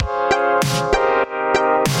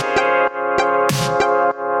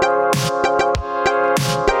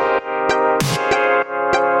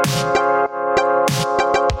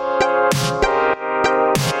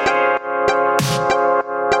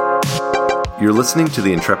You're listening to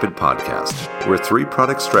the Intrepid Podcast, where three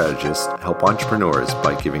product strategists help entrepreneurs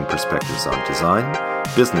by giving perspectives on design,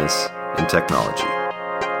 business, and technology.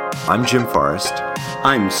 I'm Jim Forrest.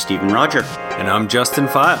 I'm Stephen Roger. And I'm Justin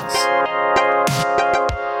Fyles.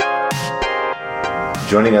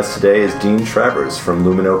 Joining us today is Dean Travers from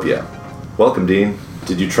Luminopia. Welcome, Dean.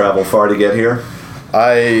 Did you travel far to get here?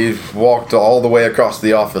 I walked all the way across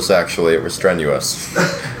the office, actually. It was strenuous.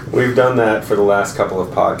 We've done that for the last couple of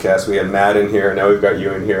podcasts. We had Matt in here, now we've got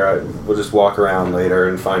you in here. We'll just walk around later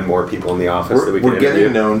and find more people in the office that we can We're interview.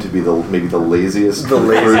 getting known to be maybe the laziest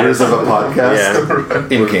recruiters of a podcast.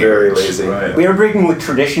 Yeah, we're very lazy. Right. We are breaking with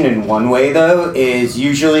tradition in one way, though, is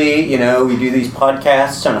usually, we do these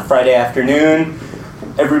podcasts on a Friday afternoon.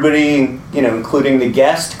 Everybody, including the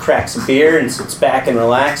guest, cracks a beer and sits back and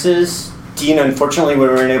relaxes. Dean, unfortunately, we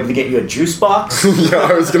weren't able to get you a juice box. Yeah,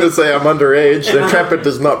 I was going to say I'm underage. Intrepid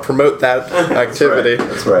does not promote that activity.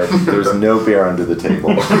 That's right. There's no beer under the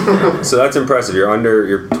table. So that's impressive.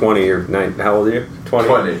 You're 20, you're 9, how old are you?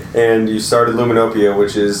 20. And you started Luminopia,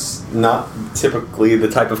 which is not typically the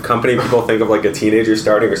type of company people think of, like a teenager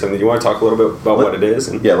starting or something. You want to talk a little bit about what it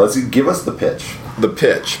is? Yeah, let's give us the pitch. The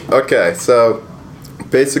pitch. Okay, so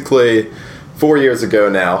basically 4 years ago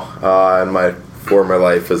now, in my former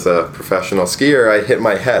life as a professional skier, I hit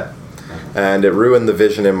my head and it ruined the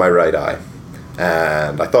vision in my right eye.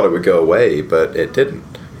 And I thought it would go away, but it didn't.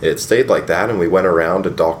 It stayed like that, and we went around to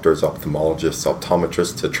doctors, ophthalmologists,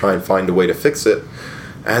 optometrists to try and find a way to fix it,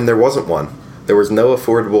 and there wasn't one. There was no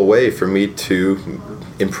affordable way for me to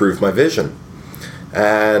improve my vision.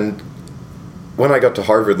 And when I got to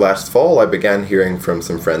Harvard last fall, I began hearing from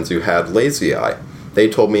some friends who had lazy eye. They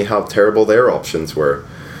told me how terrible their options were.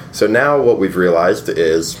 So now what we've realized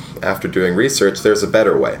is, after doing research, there's a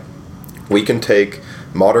better way. We can take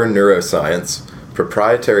modern neuroscience,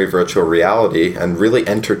 proprietary virtual reality, and really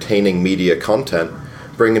entertaining media content,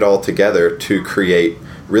 bring it all together to create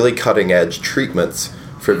really cutting-edge treatments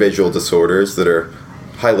for visual disorders that are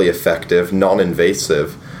highly effective,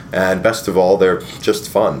 non-invasive, and best of all, they're just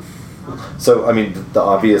fun. So, the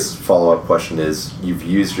obvious follow-up question is, you've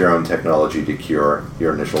used your own technology to cure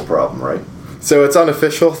your initial problem, right? So it's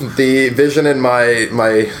unofficial. The vision in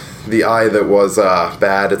the eye that was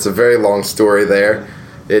bad, it's a very long story there.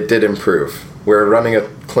 It did improve. We're running a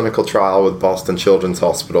clinical trial with Boston Children's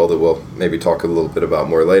Hospital that we'll maybe talk a little bit about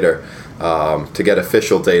more later to get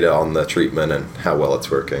official data on the treatment and how well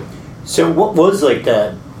it's working. So what was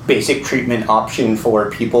the basic treatment option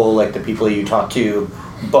for people, like the people you talked to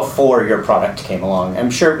before your product came along?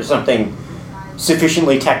 I'm sure it was something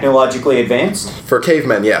sufficiently technologically advanced? For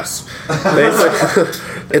cavemen, yes.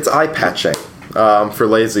 It's eye patching for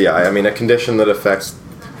lazy eye. A condition that affects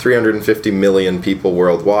 350 million people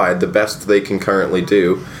worldwide. The best they can currently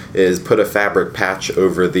do is put a fabric patch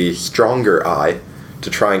over the stronger eye to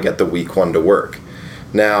try and get the weak one to work.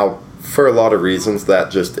 Now, for a lot of reasons, that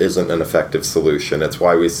just isn't an effective solution. It's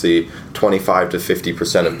why we see 25 to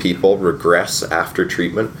 50% of people regress after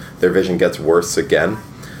treatment. Their vision gets worse again.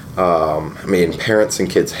 Parents and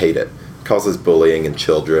kids hate it. It causes bullying in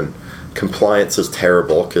children. Compliance is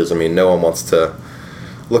terrible because, no one wants to...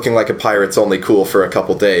 Looking like a pirate's only cool for a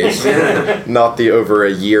couple days, not the over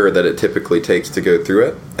a year that it typically takes to go through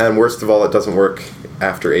it. And worst of all, it doesn't work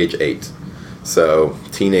after age 8. So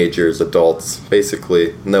teenagers, adults,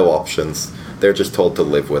 basically no options. They're just told to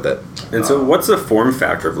live with it. And so what's the form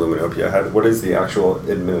factor of Luminopia? What is the actual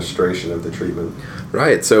administration of the treatment?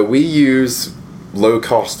 Right, so we use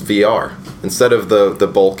low-cost VR. Instead of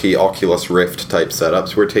the bulky Oculus Rift type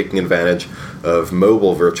setups, we're taking advantage of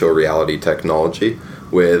mobile virtual reality technology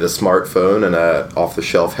with a smartphone and an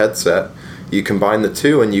off-the-shelf headset. You combine the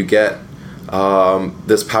two and you get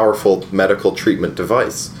this powerful medical treatment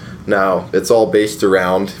device. Now, it's all based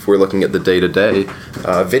around, if we're looking at the day-to-day,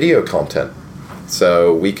 video content.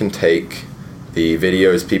 So we can take the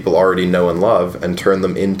videos people already know and love and turn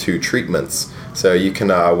them into treatments. So you can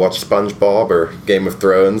watch SpongeBob or Game of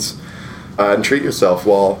Thrones and treat yourself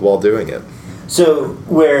while doing it. So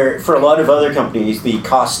where for a lot of other companies, the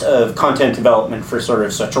cost of content development for sort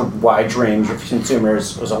of such a wide range of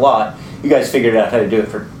consumers was a lot, you guys figured out how to do it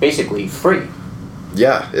for basically free.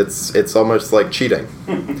 Yeah, it's almost like cheating.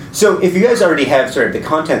 So if you guys already have sort of the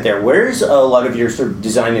content there, where's a lot of your sort of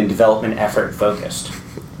design and development effort focused?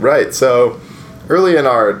 Right, so early in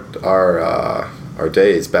our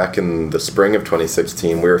days, back in the spring of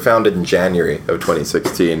 2016, we were founded in January of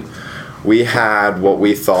 2016. We had what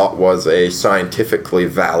we thought was a scientifically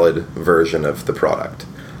valid version of the product.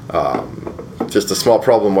 Just a small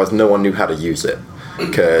problem was no one knew how to use it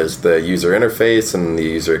because the user interface and the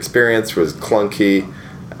user experience was clunky.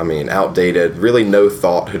 outdated. Really no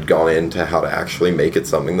thought had gone into how to actually make it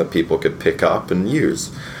something that people could pick up and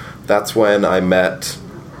use. That's when I met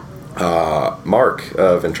Mark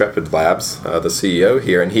of Intrepid Labs, the CEO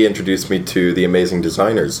here, and he introduced me to the amazing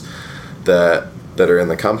designers that are in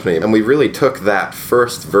the company. And we really took that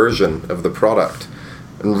first version of the product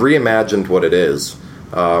and reimagined what it is,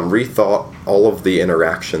 rethought all of the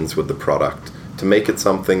interactions with the product to make it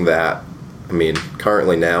something that,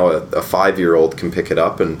 currently now a 5-year-old can pick it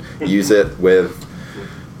up and use it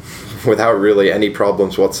without really any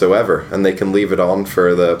problems whatsoever, and they can leave it on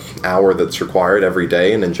for the hour that's required every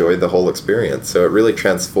day and enjoy the whole experience. So it really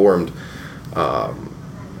transformed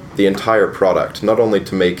the entire product, not only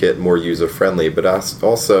to make it more user-friendly, but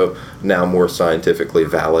also now more scientifically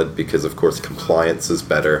valid, because of course compliance is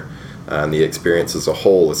better and the experience as a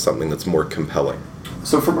whole is something that's more compelling.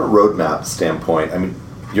 So from a roadmap standpoint,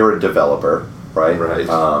 you're a developer, right? Right.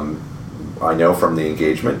 I know from the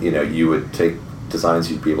engagement, you would take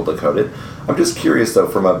designs, you'd be able to code it. I'm just curious though,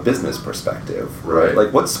 from a business perspective, right?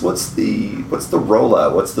 Like what's the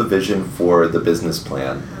rollout? What's the vision for the business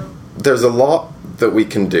plan? There's a lot that we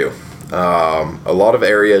can do. A lot of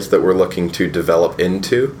areas that we're looking to develop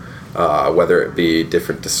into, whether it be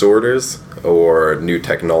different disorders or new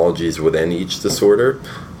technologies within each disorder.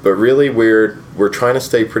 But really we're trying to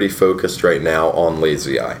stay pretty focused right now on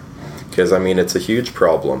lazy eye, because it's a huge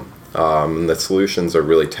problem. And the solutions are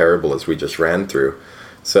really terrible, as we just ran through.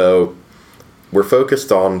 So we're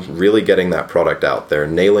focused on really getting that product out there,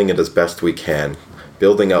 nailing it as best we can,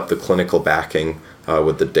 building up the clinical backing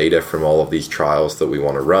with the data from all of these trials that we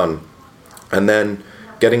want to run, and then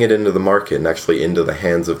getting it into the market and actually into the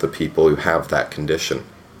hands of the people who have that condition.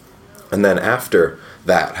 And then after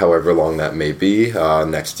that, however long that may be,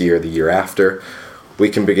 next year, the year after, we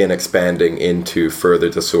can begin expanding into further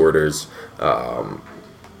disorders,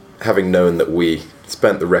 having known that we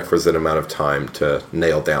spent the requisite amount of time to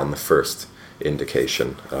nail down the first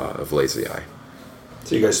indication of lazy eye.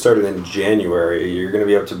 So you guys started in January. You're going to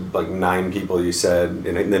be up to 9 people, you said,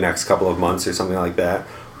 in the next couple of months or something like that.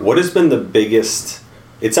 What has been the biggest...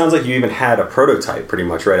 It sounds like you even had a prototype pretty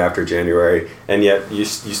much right after January, and yet you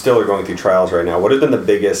still are going through trials right now. What has been the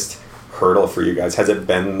biggest hurdle for you guys? Has it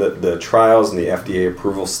been the trials and the FDA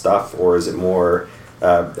approval stuff, or is it more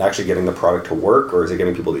actually getting the product to work, or is it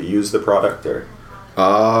getting people to use the product? Or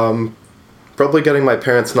probably getting my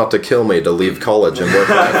parents not to kill me to leave college and work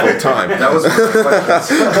on it full time. That was one of the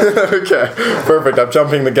questions. Okay, perfect. I'm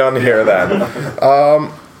jumping the gun here then.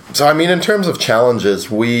 So, in terms of challenges,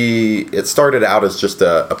 it started out as just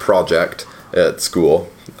a project at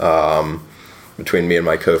school between me and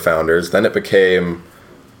my co-founders. Then it became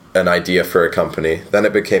an idea for a company. Then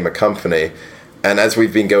it became a company. And as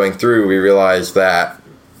we've been going through, we realized that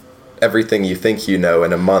everything you think you know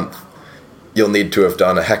in a month, you'll need to have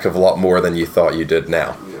done a heck of a lot more than you thought you did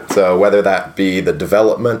now. Yeah. So whether that be the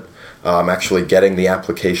development, actually getting the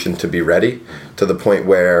application to be ready to the point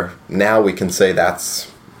where now we can say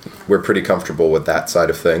we're pretty comfortable with that side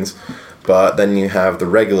of things. But then you have the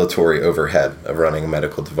regulatory overhead of running a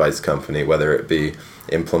medical device company, whether it be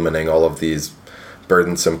implementing all of these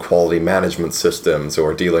burdensome quality management systems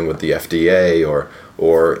or dealing with the FDA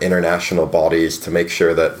or international bodies to make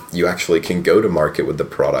sure that you actually can go to market with the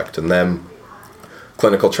product. And then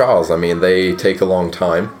clinical trials, they take a long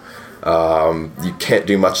time. You can't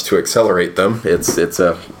do much to accelerate them. It's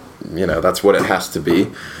that's what it has to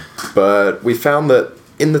be. But we found that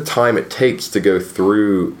in the time it takes to go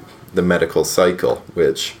through the medical cycle,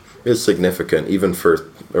 which is significant even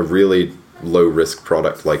for a really low-risk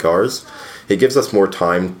product like ours, it gives us more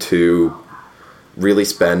time to really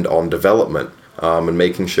spend on development and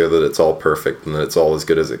making sure that it's all perfect and that it's all as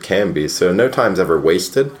good as it can be. So no time's ever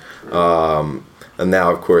wasted. And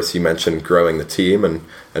now, of course, you mentioned growing the team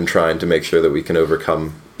and trying to make sure that we can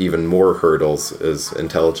overcome even more hurdles as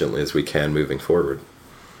intelligently as we can moving forward.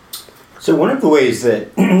 So one of the ways that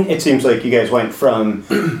it seems like you guys went from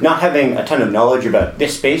not having a ton of knowledge about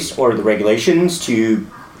this space or the regulations to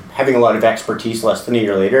having a lot of expertise less than a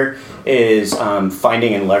year later is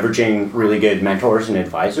finding and leveraging really good mentors and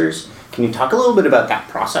advisors. Can you talk a little bit about that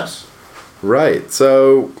process? Right.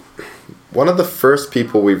 So one of the first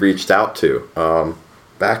people we reached out to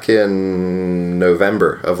back in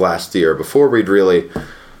November of last year, before we'd really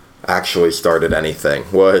actually started anything,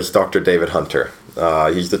 was Dr. David Hunter.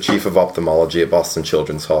 He's the chief of ophthalmology at Boston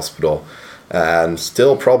Children's Hospital and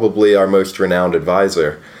still probably our most renowned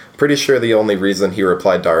advisor. Pretty sure the only reason he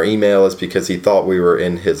replied to our email is because he thought we were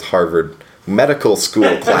in his Harvard medical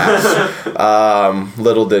school class.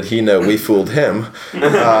 Little did he know we fooled him.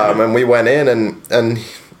 And we went in and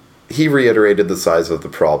he reiterated the size of the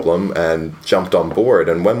problem and jumped on board.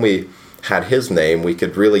 And when we had his name, we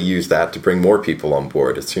could really use that to bring more people on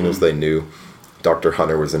board. As soon as they knew Dr.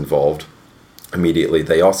 Hunter was involved, immediately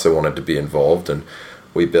they also wanted to be involved. And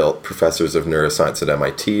we built professors of neuroscience at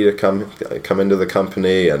MIT to come into the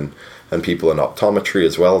company, and people in optometry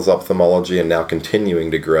as well as ophthalmology, and now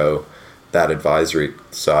continuing to grow that advisory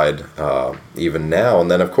side even now.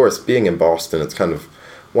 And then, of course, being in Boston, it's kind of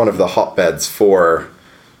one of the hotbeds for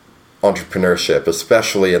entrepreneurship,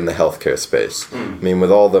 especially in the healthcare space. I mean,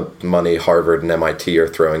 with all the money Harvard and MIT are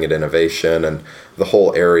throwing at innovation, and the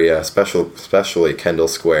whole area, especially Kendall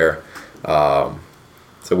Square.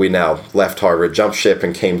 So we now left Harvard, jumped ship,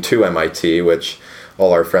 and came to MIT, which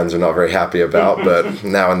all our friends are not very happy about, but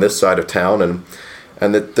now on this side of town,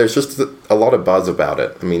 and there's just a lot of buzz about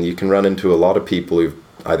it. I mean, you can run into a lot of people who've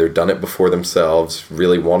either done it before themselves,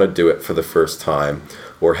 really want to do it for the first time,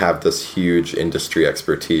 or have this huge industry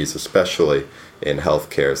expertise, especially in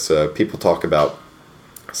healthcare. So people talk about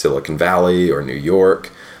Silicon Valley or New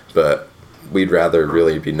York, but we'd rather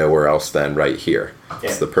really be nowhere else than right here. Yeah.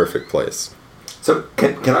 It's the perfect place. So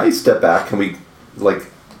can I step back? Can we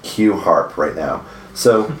cue Harp right now?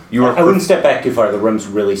 So you were. I wouldn't step back too far. The room's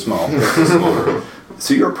really small.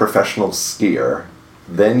 So you're a professional skier.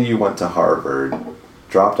 Then you went to Harvard,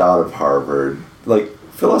 dropped out of Harvard.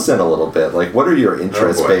 Fill us in a little bit. What are your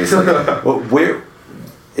interests based? Where?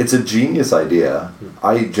 It's a genius idea.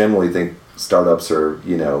 I generally think startups are,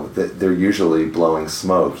 they're usually blowing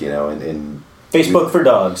smoke, and Facebook for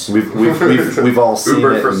dogs. We've all seen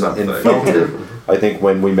Uber it for and felt it. I think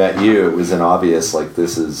when we met you, it was an obvious,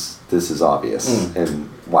 this is obvious, and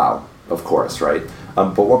wow, of course, right?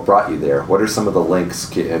 But what brought you there? What are some of the links?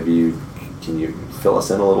 Can you fill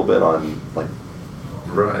us in a little bit on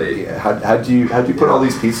right? How'd you put all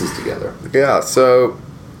these pieces together? Yeah, so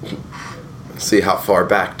see how far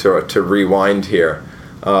back to rewind here.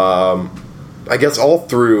 I guess all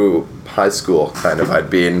through high school, I'd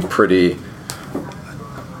been pretty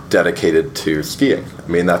dedicated to skiing. I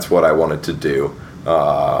mean, that's what I wanted to do.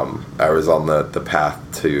 I was on the path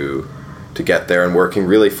to get there and working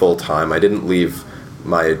really full time. I didn't leave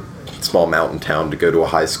my small mountain town to go to a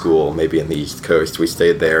high school, maybe in the East Coast. We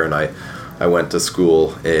stayed there, and I went to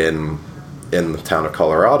school in the town of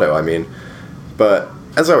Colorado. I mean, but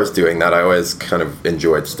as I was doing that, I always kind of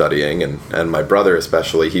enjoyed studying, and my brother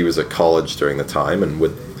especially, he was at college during the time and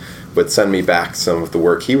would send me back some of the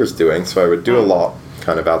work he was doing, so I would do a lot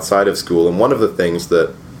kind of outside of school. And one of the things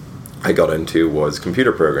that I got into was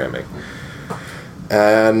computer programming.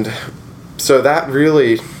 And so that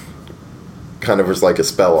really kind of was like a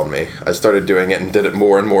spell on me. I started doing it and did it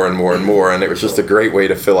more and more and more and more, and it was just a great way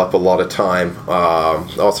to fill up a lot of time.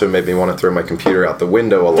 Also made me want to throw my computer out the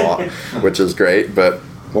window a lot, which is great. But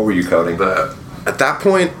what were you coding? At that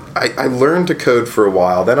point, I learned to code for a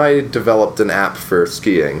while. Then I developed an app for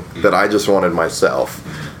skiing that I just wanted myself.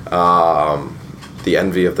 The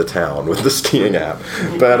envy of the town with the skiing app.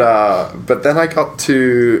 But then I got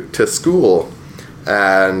to school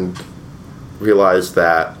and realized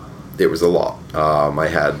that it was a lot. I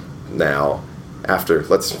had now,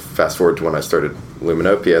 let's fast forward to when I started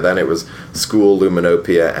Luminopia, then it was school,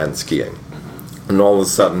 Luminopia, and skiing. And all of a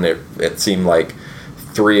sudden it seemed like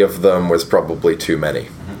 3 of them was probably too many.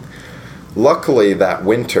 Luckily that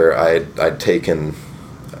winter I'd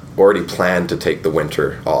already planned to take the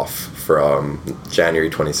winter off from January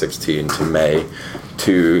 2016 to May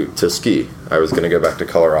to ski. I was going to go back to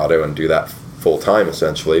Colorado and do that full time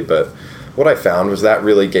essentially, but what I found was that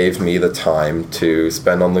really gave me the time to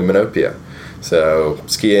spend on Luminopia. So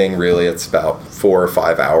skiing, really, it's about 4 or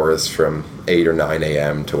 5 hours from 8 or 9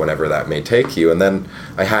 a.m. to whenever that may take you. And then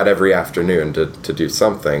I had every afternoon to do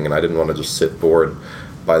something, and I didn't want to just sit bored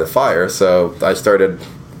by the fire. So I started,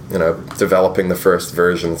 developing the first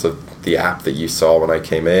versions of the app that you saw when I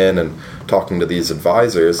came in and talking to these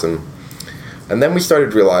advisors. And then we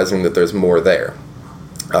started realizing that there's more there.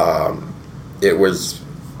 It was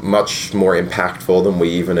much more impactful than we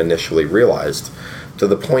even initially realized, to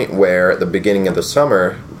the point where at the beginning of the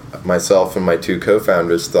summer, myself and my 2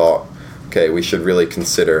 co-founders thought, okay, we should really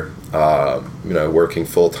consider working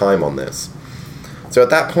full-time on this. So at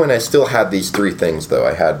that point I still had these 3 things though.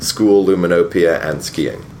 I had school, Luminopia, and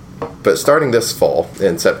skiing. But starting this fall,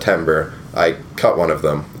 in September, I cut one of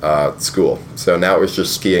them, school. So now it was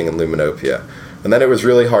just skiing and Luminopia. And then it was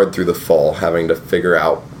really hard through the fall having to figure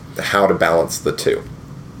out how to balance the 2.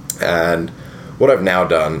 And what I've now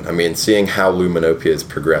done, I mean, seeing how Luminopia is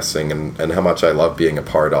progressing and how much I love being a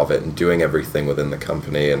part of it and doing everything within the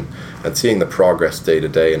company and seeing the progress day to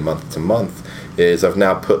day and month to month, is I've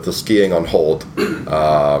now put the skiing on hold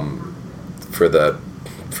for the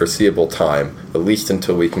foreseeable time, at least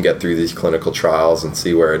until we can get through these clinical trials and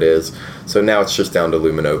see where it is. So now it's just down to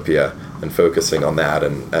Luminopia and focusing on that,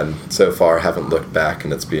 and so far haven't looked back,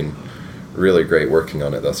 and it's been really great working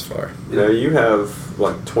on it thus far. You have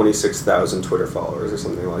like 26,000 Twitter followers or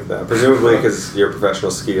something like that, presumably because you're a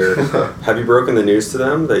professional skier. Have you broken the news to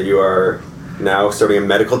them that you are now starting a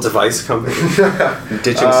medical device company,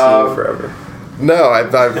 ditching skiing forever? No,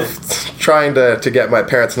 I'm trying to get my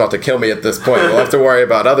parents not to kill me at this point. We'll have to worry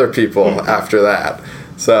about other people after that.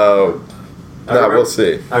 So, we'll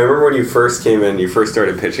see. I remember when you first came in, you first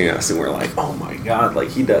started pitching us, and we're like, oh my God, like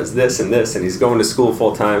he does this and this, and he's going to school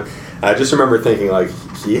full time. I just remember thinking, like,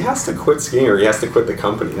 he has to quit skiing or he has to quit the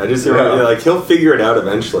company. I just remember, like, he'll figure it out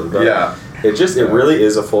eventually. But it really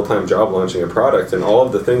is a full-time job launching a product, and all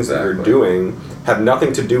of the things that you're doing have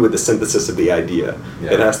nothing to do with the synthesis of the idea.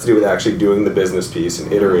 It has to do with actually doing the business piece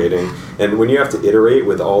and iterating. And when you have to iterate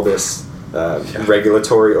with all this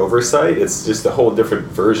regulatory oversight, it's just a whole different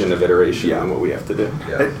version of iteration than what we have to do.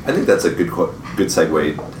 I think that's a good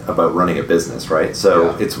segue about running a business, right?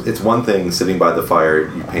 So it's one thing sitting by the fire,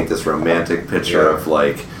 you paint this romantic picture of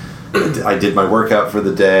like, I did my workout for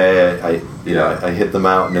the day, I hit the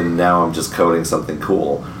mountain, and now I'm just coding something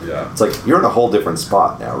cool. It's like you're in a whole different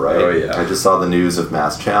spot now, right? I just saw the news of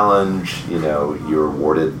Mass Challenge. You were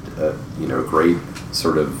awarded a great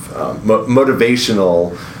sort of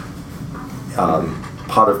motivational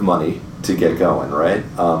pot of money to get going, right?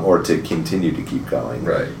 Or to continue to keep going.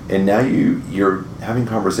 Right. And now you're having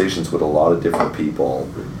conversations with a lot of different people,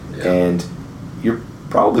 and you're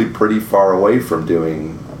probably pretty far away from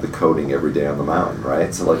doing the coding every day on the mountain,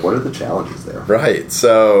 right? So, like, what are the challenges there? Right.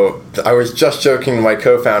 So, I was just joking to my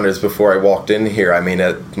co-founders before I walked in here. I mean,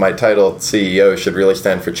 my title CEO should really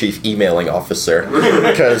stand for Chief Emailing Officer,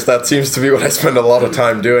 because that seems to be what I spend a lot of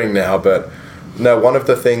time doing now. But no, one of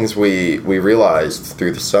the things we realized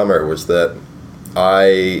through the summer was that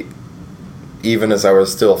even as I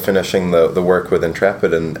was still finishing the work with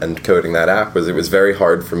Intrepid and coding that app, it was very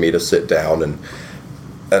hard for me to sit down and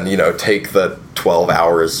take the 12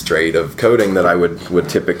 hours straight of coding that I would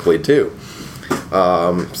typically do.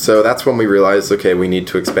 So that's when we realized, okay, we need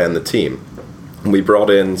to expand the team. We brought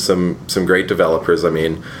in some great developers. I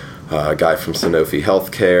mean, a guy from Sanofi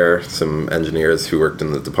Healthcare, some engineers who worked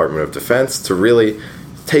in the Department of Defense to really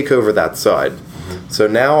take over that side. So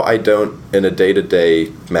now I don't, in a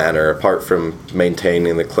day-to-day manner, apart from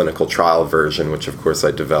maintaining the clinical trial version, which of course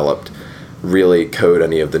I developed, really code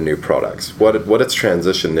any of the new products. What it's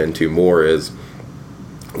transitioned into more is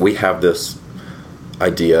we have this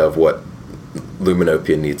idea of what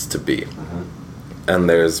Luminopia needs to be. And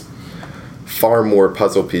there's far more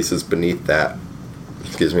puzzle pieces beneath that,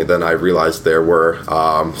 than I realized there were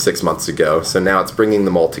 6 months ago. So now it's bringing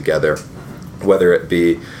them all together, whether it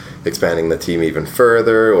be expanding the team even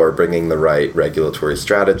further or bringing the right regulatory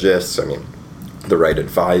strategists, the right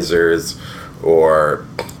advisors, or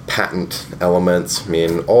patent elements.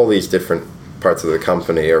 All these different parts of the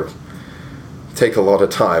company take a lot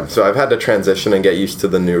of time. So I've had to transition and get used to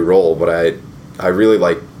the new role, but I really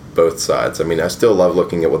like both sides. I still love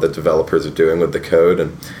looking at what the developers are doing with the code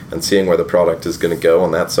and seeing where the product is going to go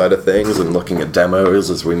on that side of things, and looking at demos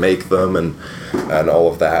as we make them and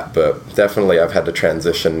all of that. But definitely I've had to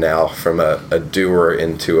transition now from a doer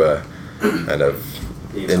into a kind of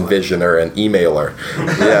envisioner and emailer.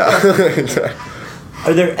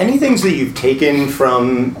 Are there any things that you've taken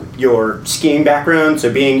from your skiing background,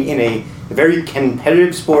 so being in a very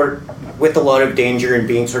competitive sport with a lot of danger and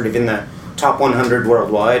being sort of in the top 100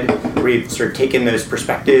 worldwide, where you've sort of taken those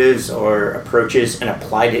perspectives or approaches and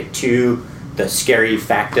applied it to the scary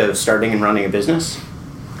fact of starting and running a business?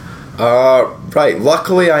 Right.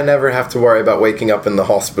 Luckily, I never have to worry about waking up in the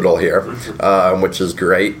hospital here, which is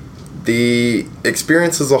great. The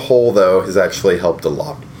experience as a whole, though, has actually helped a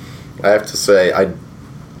lot. I have to say, I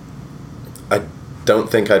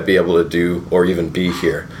don't think I'd be able to do or even be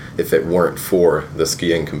here if it weren't for the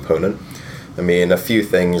skiing component. A few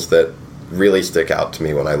things that really stick out to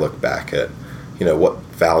me when I look back at, what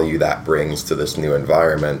value that brings to this new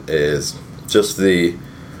environment is just the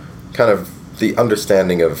kind of the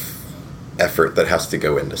understanding of effort that has to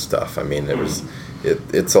go into stuff.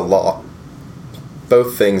 It's a lot.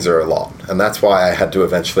 Both things are a lot, and that's why I had to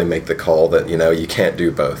eventually make the call that, you can't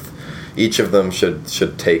do both. Each of them should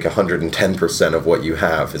take 110% of what you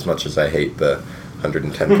have, as much as I hate the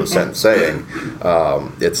 110% saying.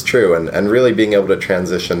 It's true, and really being able to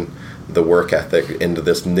transition the work ethic into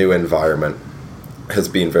this new environment has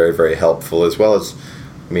been very, very helpful, as well as,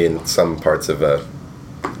 some parts of a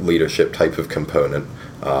leadership type of component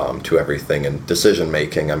to everything and decision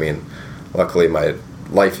making. Luckily my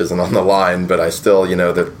life isn't on the line, but I still,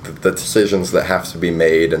 the decisions that have to be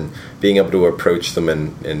made and being able to approach them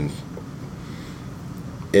in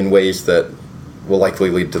ways that will likely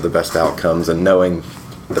lead to the best outcomes, and knowing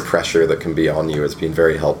the pressure that can be on you has been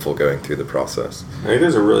very helpful going through the process. I think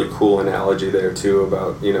there's a really cool analogy there too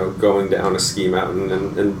about going down a ski mountain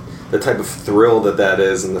and the type of thrill that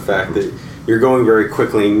is, and the fact that you're going very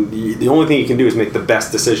quickly, and the only thing you can do is make the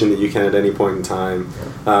best decision that you can at any point in time.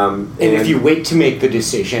 And if you wait to make the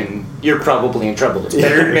decision, you're probably in trouble. It's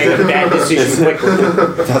better to make a bad decision quickly.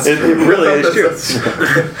 It really is true.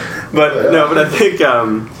 But I think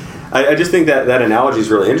I just think that analogy is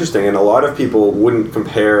really interesting, and a lot of people wouldn't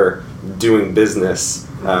compare doing business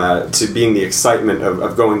to being the excitement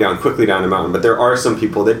of going down quickly down a mountain. But there are some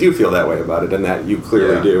people that do feel that way about it, and that you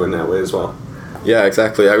clearly do in that way as well. Yeah,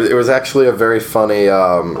 exactly. It was actually a very funny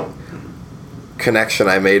connection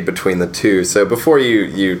I made between the two. So before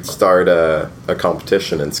you start a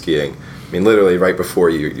competition in skiing, I mean, literally right before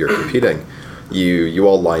you're competing, you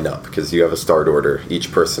all line up because you have a start order.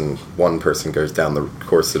 One person goes down the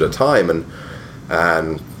course at a time,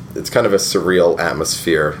 and it's kind of a surreal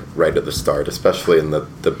atmosphere right at the start, especially in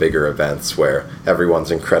the bigger events where everyone's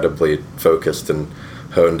incredibly focused and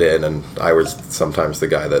honed in, and I was sometimes the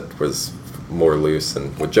guy that was more loose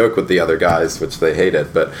and would joke with the other guys, which they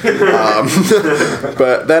hated, but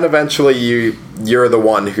but then eventually you're the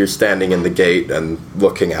one who's standing in the gate and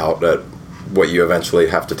looking out at what you eventually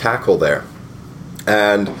have to tackle there.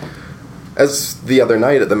 And as the other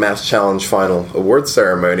night at the Mass Challenge final awards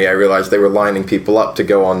ceremony, I realized they were lining people up to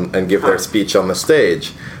go on and give their speech on the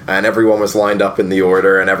stage, and everyone was lined up in the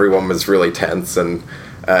order, and everyone was really tense, and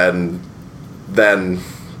then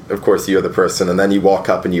of course you're the person, and then you walk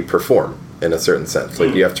up and you perform in a certain sense.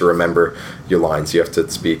 Like, you have to remember your lines, you have to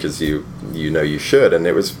speak as you should, and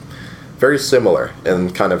it was very similar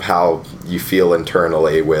in kind of how you feel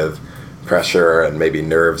internally with pressure, and maybe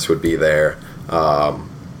nerves would be there.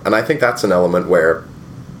 And I think that's an element where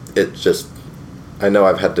I know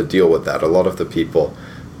I've had to deal with that. A lot of the people,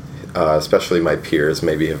 especially my peers,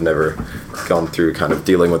 maybe have never gone through kind of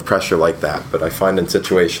dealing with pressure like that, but I find in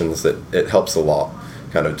situations that it helps a lot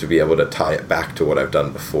kind of to be able to tie it back to what I've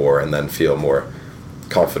done before, and then feel more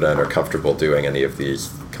confident or comfortable doing any of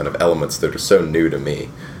these kind of elements that are so new to me,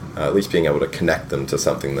 at least being able to connect them to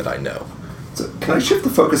something that I know. So can I shift the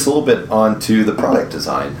focus a little bit onto the product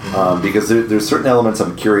design? Because there's certain elements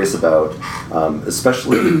I'm curious about,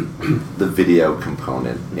 especially the video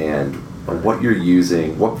component and what you're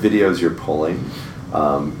using, what videos you're pulling.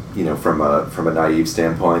 From a naive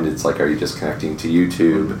standpoint, it's like, are you just connecting to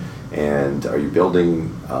YouTube? And are you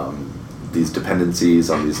building these dependencies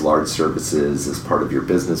on these large services as part of your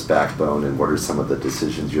business backbone? And what are some of the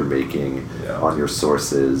decisions you're making on your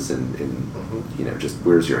sources? And just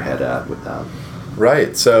where's your head at with that?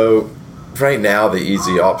 Right. So right now the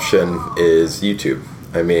easy option is YouTube.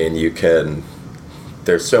 I mean,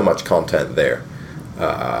 there's so much content there.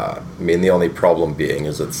 The only problem being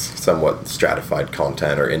is it's somewhat stratified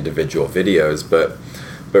content or individual videos, but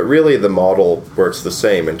really the model works the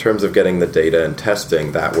same. In terms of getting the data and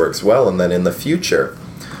testing, that works well. And then in the future,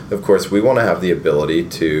 of course, we want to have the ability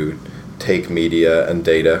to take media and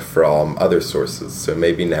data from other sources. So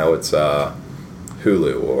maybe now it's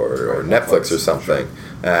Hulu or Netflix or something,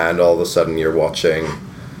 and all of a sudden you're watching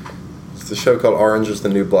the show called Orange is the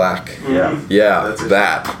New Black. Yeah,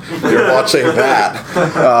 that. You're watching that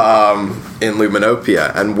in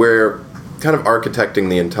Luminopia, and we're kind of architecting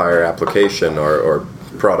the entire application or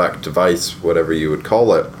product, device, whatever you would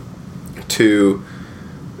call it,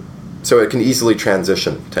 so it can easily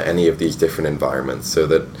transition to any of these different environments, so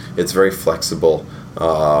that it's very flexible,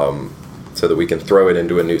 so that we can throw it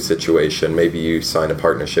into a new situation. Maybe you sign a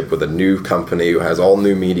partnership with a new company who has all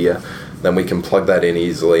new media, then we can plug that in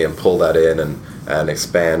easily and pull that in and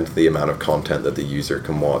expand the amount of content that the user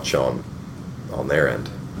can watch on their end.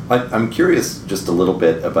 I'm curious just a little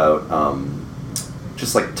bit about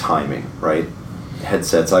just like timing, right?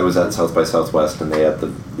 Headsets. I was at South by Southwest, and they had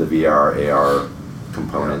the VR, AR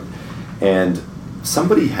component, and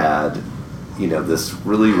somebody had this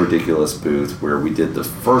really ridiculous booth where we did the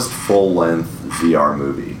first full-length VR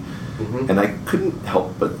movie, and I couldn't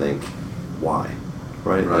help but think, why?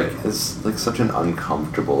 Right? Like, it's like such an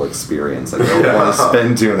uncomfortable experience. Like, I don't want to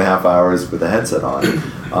spend 2.5 hours with a headset on.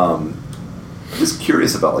 I'm just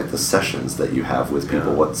curious about like the sessions that you have with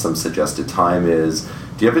people, what some suggested time is.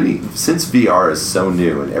 Do you have any, since VR is so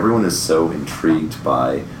new and everyone is so intrigued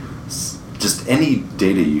by just any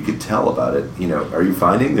data you could tell about it, are you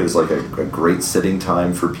finding there's like a great sitting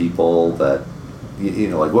time for people that,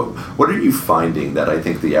 like what are you finding that I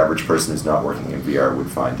think the average person who's not working in VR would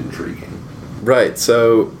find intriguing? Right.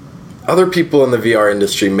 So other people in the VR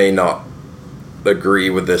industry may not agree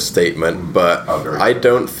with this statement, but I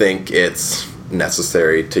don't think it's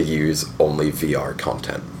necessary to use only VR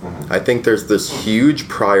content. I think there's this huge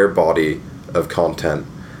prior body of content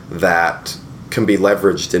that can be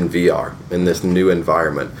leveraged in VR in this new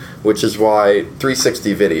environment, which is why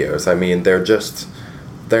 360 videos, I mean,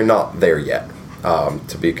 they're not there yet,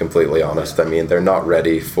 to be completely honest. I mean, they're not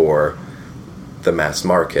ready for the mass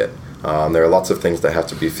market. There are lots of things that have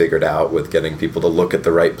to be figured out with getting people to look at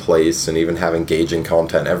the right place and even have engaging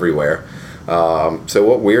content everywhere. So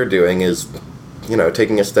what we're doing is,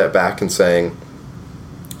 taking a step back and saying,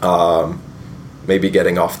 maybe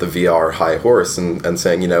getting off the VR high horse and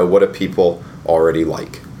saying, what do people already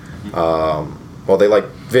like? Well, they like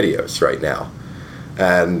videos right now.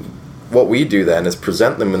 And what we do then is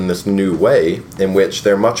present them in this new way in which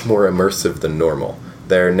they're much more immersive than normal.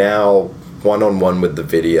 They're now one-on-one with the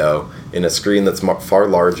video in a screen that's far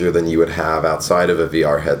larger than you would have outside of a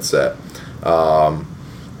VR headset.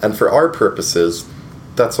 And for our purposes,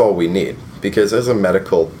 that's all we need. Because as a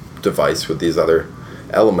medical device with these other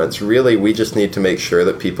elements, really we just need to make sure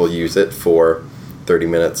that people use it for 30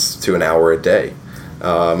 minutes to an hour a day.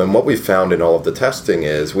 And what we found in all of the testing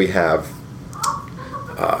is we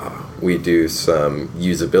do some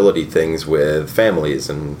usability things with families,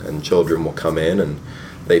 and children will come in and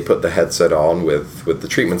they put the headset on with the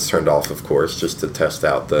treatments turned off, of course, just to test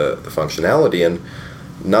out the functionality, and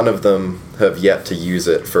none of them have yet to use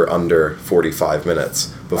it for under 45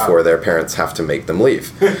 minutes before their parents have to make them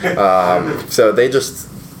leave. So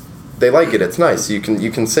they like it. It's nice. You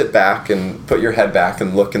can sit back and put your head back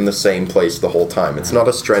and look in the same place the whole time. It's not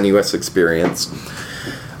a strenuous experience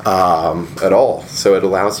at all. So it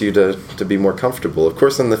allows you to be more comfortable. Of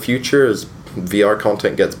course, in the future, as VR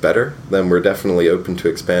content gets better, then we're definitely open to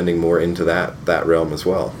expanding more into that realm as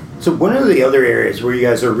well. So one of the other areas where you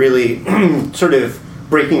guys are really sort of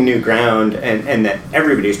breaking new ground and that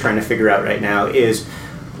everybody's trying to figure out right now is,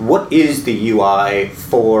 what is the UI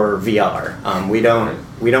for VR? We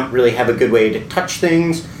don't really have a good way to touch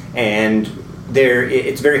things, and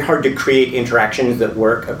it's very hard to create interactions that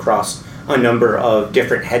work across a number of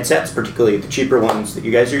different headsets, particularly the cheaper ones that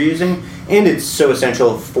you guys are using, and it's so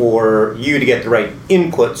essential for you to get the right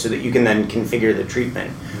input so that you can then configure the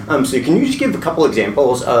treatment. So can you just give a couple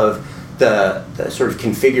examples of the sort of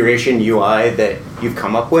configuration UI that you've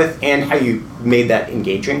come up with and how you made that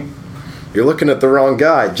engaging? You're looking at the wrong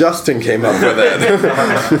guy. Justin came up with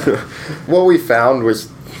it. What we found was,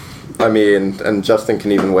 and Justin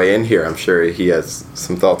can even weigh in here, I'm sure he has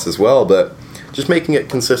some thoughts as well, but just making it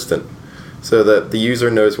consistent so that the user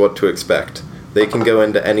knows what to expect. They can go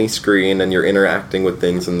into any screen and you're interacting with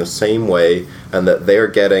things in the same way, and that they're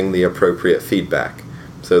getting the appropriate feedback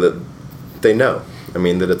so that they know,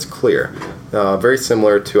 that it's clear. Very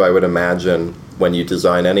similar to, I would imagine, when you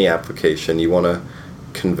design any application, you want to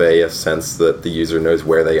convey a sense that the user knows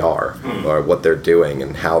where they are or what they're doing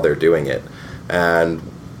and how they're doing it. And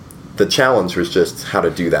the challenge was just how to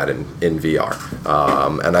do that in VR.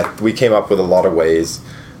 And we came up with a lot of ways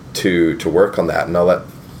to work on that, and I'll let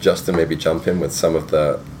Justin maybe jump in with some of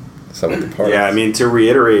the parts. Yeah, to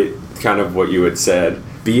reiterate kind of what you had said,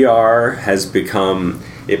 VR has become,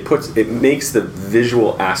 it makes the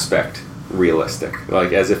visual aspect realistic,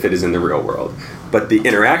 like as if it is in the real world. But the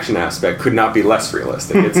interaction aspect could not be less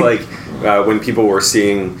realistic. It's like when people were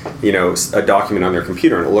seeing, a document on their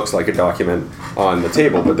computer and it looks like a document on the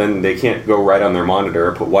table, but then they can't go right on their monitor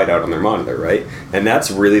or put whiteout on their monitor, right? And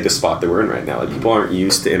that's really the spot that we're in right now. Like, people aren't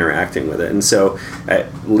used to interacting with it. And so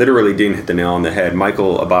literally Dean hit the nail on the head.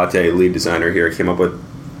 Michael Abate, lead designer here, came up with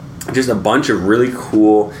just a bunch of really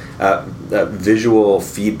cool visual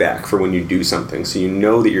feedback for when you do something, so you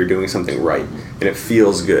know that you're doing something right and it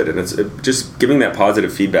feels good, and it's just giving that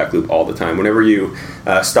positive feedback loop all the time. Whenever you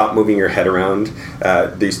stop moving your head around,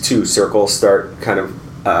 these two circles start kind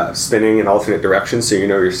of spinning in alternate directions, so you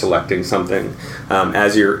know you're selecting something.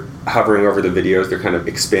 As you're hovering over the videos, they're kind of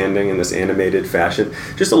expanding in this animated fashion.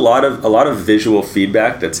 Just a lot of visual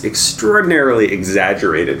feedback that's extraordinarily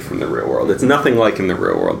exaggerated from the real world. It's nothing like in the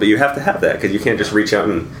real world, but you have to have that because you can't just reach out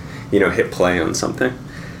and hit play on something.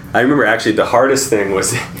 I remember actually the hardest thing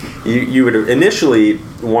was you would initially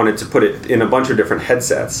wanted to put it in a bunch of different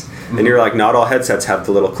headsets, and you're like, not all headsets have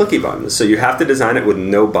the little clicky buttons, so you have to design it with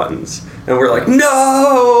no buttons. And we're like,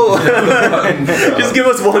 no! Just give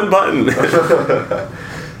us one button.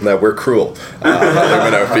 No, we're cruel.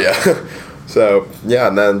 Luminopia. So, yeah,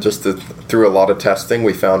 and then just through a lot of testing,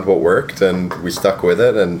 we found what worked, and we stuck with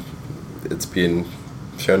it, and it's been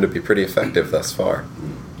shown to be pretty effective thus far.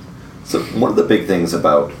 So one of the big things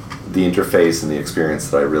about the interface and the experience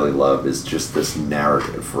that I really love is just this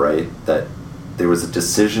narrative, right? That there was a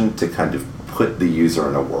decision to kind of put the user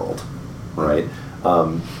in a world, right?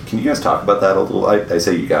 Can you guys talk about that a little? I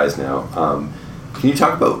say you guys now. Can you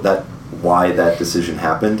talk about that, why that decision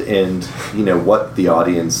happened, and what the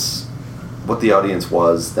audience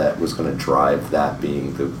was that was going to drive that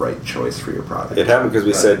being the right choice for your product? It happened because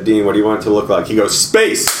we said, Dean, what do you want it to look like? He goes,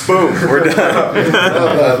 space! Boom! We're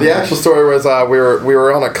done. The actual story was we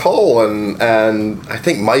were on a call, and I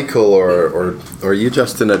think Michael or you,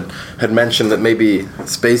 Justin, had mentioned that maybe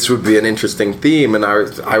space would be an interesting theme, and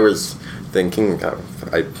I was thinking,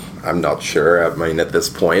 I'm not sure. I mean, at this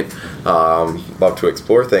point, love to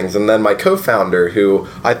explore things. And then my co-founder, who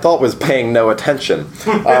I thought was paying no attention,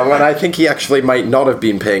 and I think he actually might not have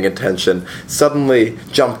been paying attention, suddenly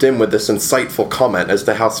jumped in with this insightful comment as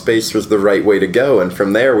to how space was the right way to go. And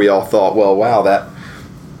from there, we all thought, well, wow, that,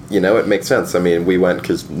 it makes sense. I mean, we went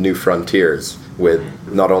because new frontiers with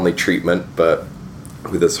not only treatment, but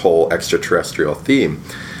with this whole extraterrestrial theme.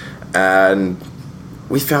 And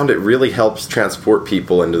we found it really helps transport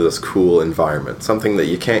people into this cool environment, something that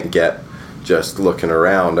you can't get just looking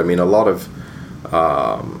around. I mean, a lot of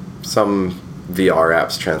some VR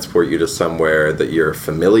apps transport you to somewhere that you're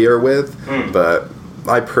familiar with, but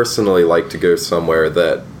I personally like to go somewhere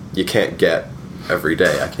that you can't get every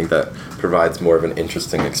day. I think that provides more of an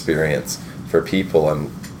interesting experience for people,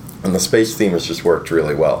 and the space theme has just worked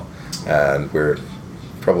really well, and we're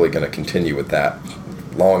probably going to continue with that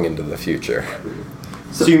long into the future.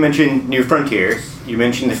 So you mentioned new frontiers, you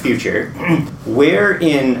mentioned the future. Where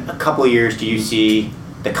in a couple of years do you see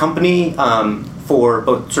the company, for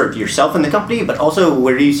both sort of yourself and the company, but also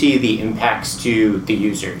where do you see the impacts to the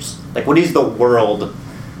users? Like, what is the world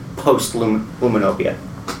post Luminopia?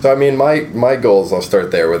 So I mean, my goals, I'll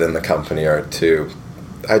start there within the company, are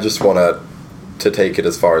I just want to take it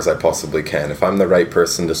as far as I possibly can. If I'm the right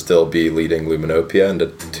person to still be leading Luminopia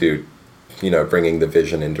and to bringing the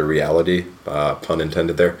vision into reality, pun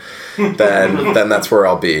intended there, then that's where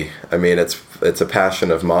I'll be. I mean, it's a passion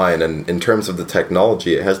of mine, and in terms of the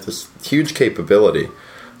technology, it has this huge capability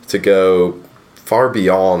to go far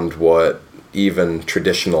beyond what even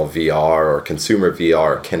traditional VR or consumer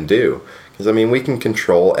VR can do. Because, I mean, we can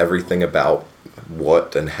control everything about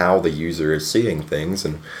what and how the user is seeing things,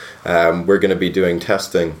 and we're going to be doing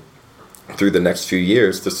testing through the next few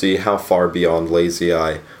years to see how far beyond lazy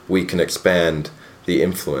eye we can expand the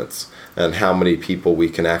influence and how many people we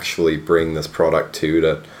can actually bring this product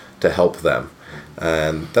to help them.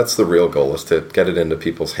 And that's the real goal, is to get it into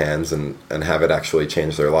people's hands and have it actually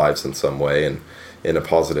change their lives in some way and in a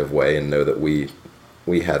positive way, and know that we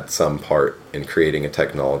had some part in creating a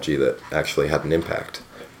technology that actually had an impact.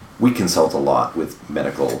 We consult a lot with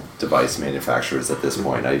medical device manufacturers at this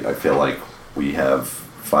point. I feel like we have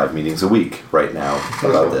 5 meetings a week right now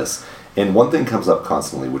about this. And one thing comes up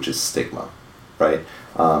constantly, which is stigma, right?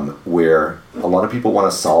 Where a lot of people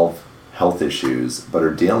want to solve health issues, but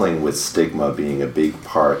are dealing with stigma being a big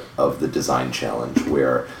part of the design challenge,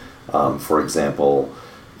 where, for example,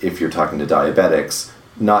 if you're talking to diabetics,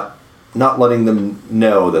 not letting them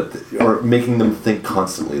know that, or making them think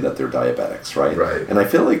constantly that they're diabetics, right? Right. And I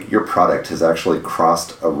feel like your product has actually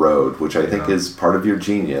crossed a road, which I think is part of your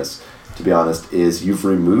genius, to be honest, is you've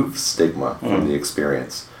removed stigma from the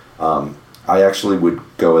experience. I actually would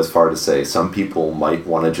go as far to say some people might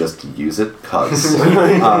want to just use it because,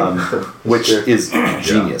 which is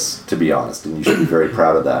genius, to be honest, and you should be very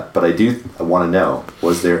proud of that. But I want to know,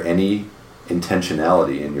 was there any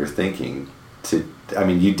intentionality in your thinking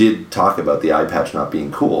you did talk about the eye patch not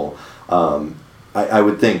being cool. I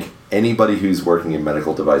would think anybody who's working in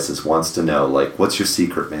medical devices wants to know, like, what's your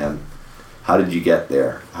secret, man? How did you get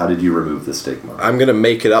there? How did you remove the stigma? I'm going to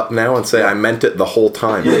make it up now and say I meant it the whole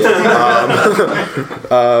time.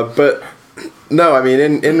 But no, I mean,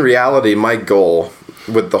 in reality, my goal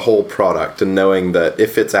with the whole product, and knowing that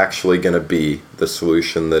if it's actually going to be the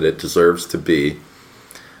solution that it deserves to be,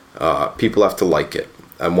 people have to like it.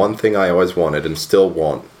 And one thing I always wanted and still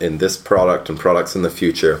want in this product and products in the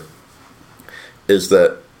future is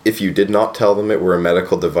that if you did not tell them it were a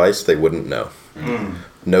medical device, they wouldn't know.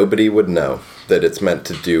 Nobody would know that it's meant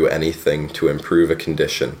to do anything to improve a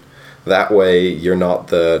condition. That way, you're not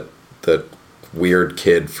the weird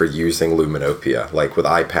kid for using Luminopia, like with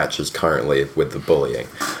eye patches currently with the bullying.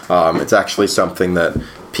 It's actually something that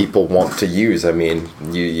people want to use. I mean,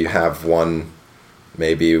 you have one,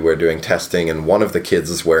 maybe we're doing testing and one of the kids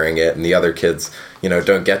is wearing it and the other kids,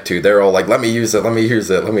 don't get to. They're all like, let me use it, let me use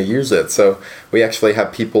it, let me use it. So we actually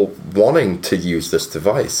have people wanting to use this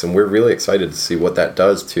device, and we're really excited to see what that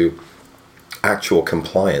does to actual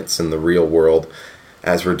compliance in the real world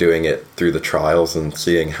as we're doing it through the trials and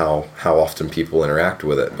seeing how often people interact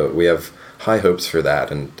with it. But we have high hopes for that,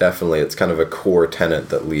 and definitely it's kind of a core tenet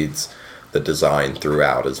that leads the design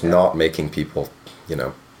throughout, is not making people,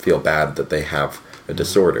 feel bad that they have a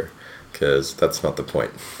disorder, because that's not the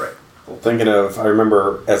point. Right. Well, thinking of, I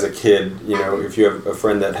remember as a kid, if you have a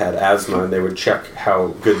friend that had asthma, they would check how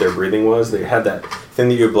good their breathing was. They had that thing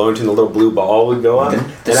that you would blow into, and the little blue ball would go on.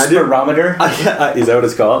 The spirometer? Is that what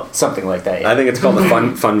it's called? Something like that, yeah. I think it's called the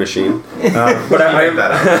fun machine. But I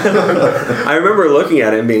remember looking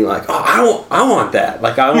at it and being like, oh, I want that.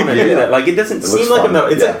 Like, I want to do that. Like, it doesn't seem like a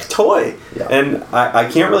metal. It's a toy. Yeah. And I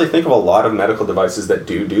can't really think of a lot of medical devices that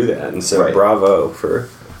do that. And so bravo for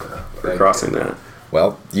crossing that.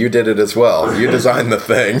 Well, you did it as well. You designed the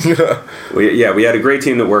thing. We had a great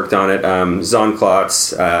team that worked on it. Zon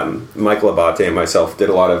Klotz, Michael Abate, and myself did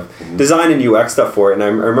a lot of design and UX stuff for it. And I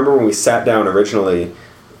remember when we sat down originally,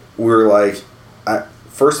 we were like,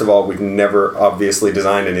 first of all, we've never obviously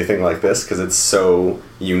designed anything like this because it's so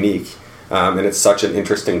unique. And it's such an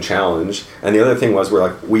interesting challenge. And the other thing was, we're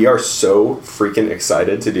like, we are so freaking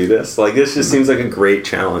excited to do this. Like, this just seems like a great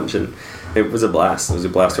challenge. And it was a blast. It was a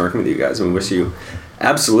blast working with you guys. And we wish you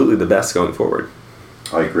absolutely the best going forward.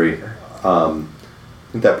 I agree. I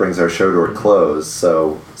think that brings our show to a close.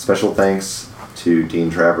 So special thanks to Dean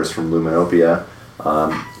Travers from Luminopia.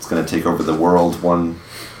 It's going to take over the world one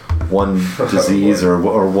disease or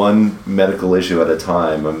one medical issue at a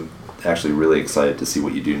time. I'm actually really excited to see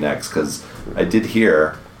what you do next, because I did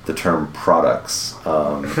hear the term products,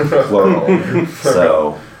 plural.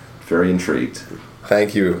 So very intrigued.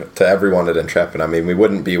 Thank you to everyone at Intrepid. I mean, we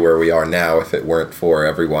wouldn't be where we are now if it weren't for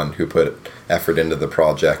everyone who put effort into the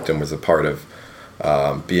project and was a part of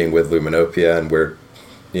being with Luminopia. And we're,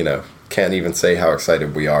 can't even say how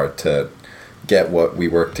excited we are to get what we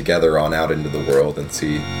work together on out into the world and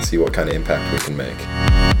see what kind of impact we can make.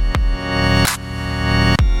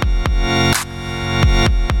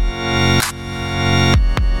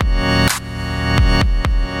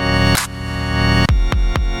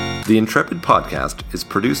 The Intrepid Podcast is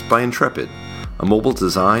produced by Intrepid, a mobile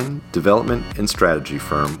design, development, and strategy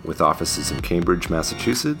firm with offices in Cambridge,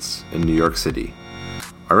 Massachusetts, and New York City.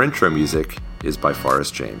 Our intro music is by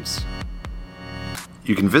Forrest James.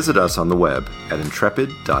 You can visit us on the web at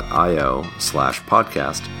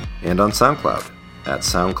intrepid.io/podcast and on SoundCloud at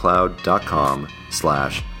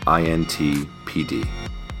soundcloud.com/intpd.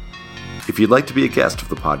 If you'd like to be a guest of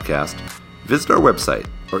the podcast, visit our website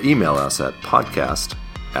or email us at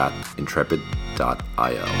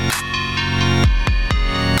podcast@intrepid.io.